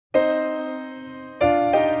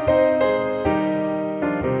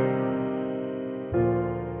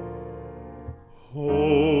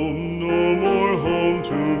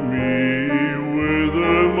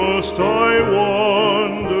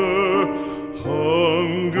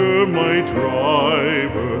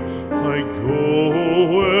I go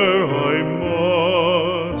where I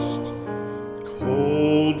must.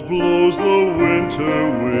 Cold blows the winter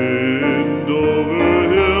wind over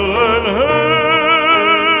hill and heather.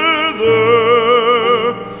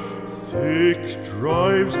 Thick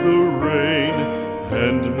drives the rain,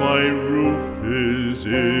 and my roof is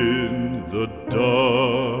in the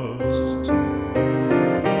dust.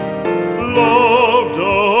 Loved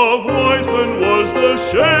of wise men was the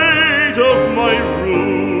shade of my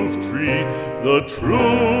roof tree. The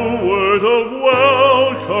true word of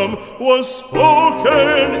welcome was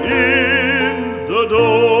spoken in the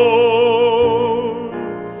door.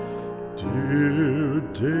 Dear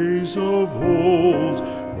days of old,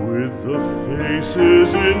 with the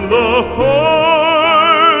faces in the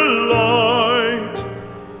firelight,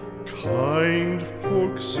 kind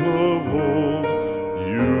folks of old,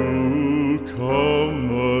 you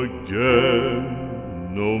come again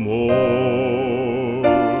no more.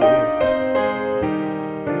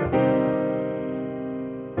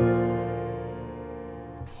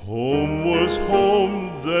 Home was home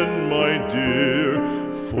then, my dear,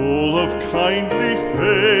 full of kindly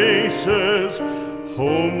faces.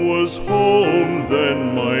 Home was home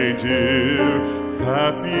then, my dear,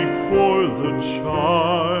 happy for the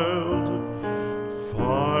child.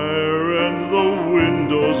 Fire and the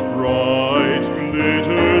windows bright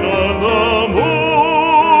glittered on the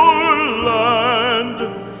moorland.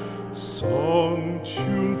 Song,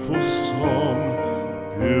 tuneful song,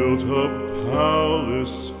 built a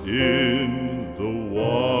palace in the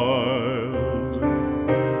wild.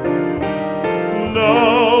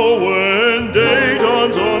 Now when day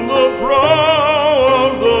dawns on the brow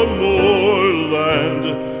of the moorland,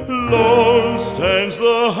 lone stands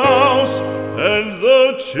the house, and the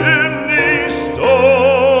chimney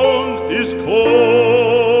stone is cold.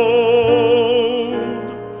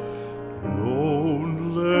 Lone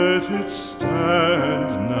let it stand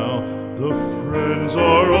now, the friends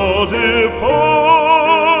are all departed.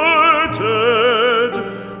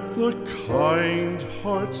 The kind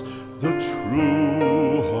hearts, the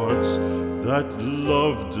true hearts, that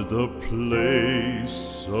loved the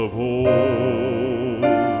place of old.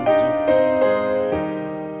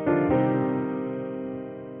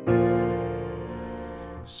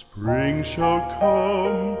 Spring shall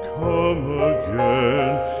come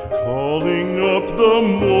again, calling up the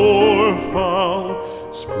moorfowl.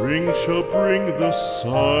 Spring shall bring the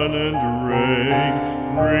sun and rain,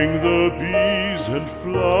 bring the bees and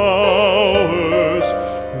flowers.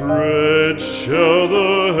 Red shall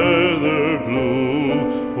the heather bloom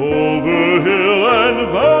over hill and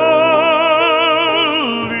valley.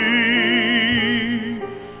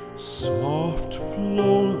 Soft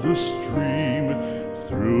flow the stream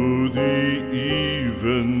through the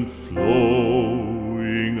even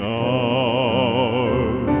flowing hours.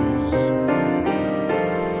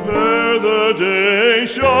 Fair the day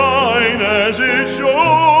shine as it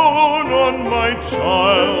shone on my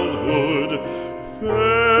childhood.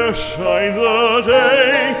 Fair shine the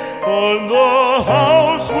day on the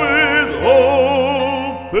house with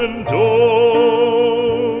open door.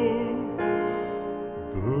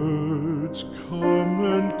 Birds come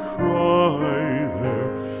and cry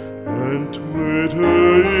there, and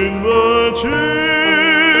twitter in the chimney,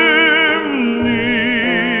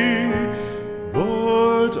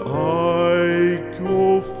 but I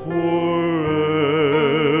go forever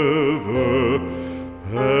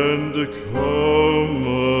and come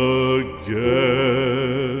again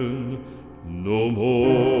no more.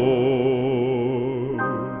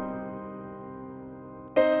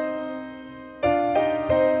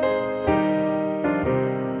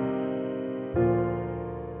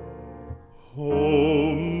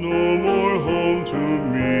 Home, no more home to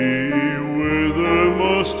me, whither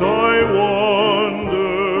must I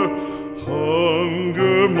wander?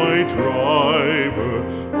 Hunger, my driver,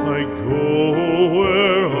 I go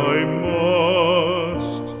where I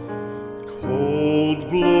must. Cold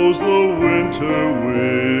blows the winter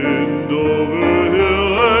wind over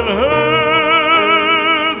hill and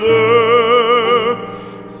heather.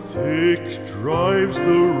 Thick drives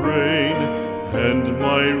the rain, and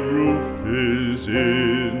my roof is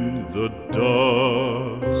in the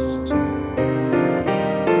dust.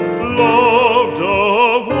 Loved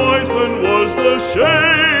of wise men was the shade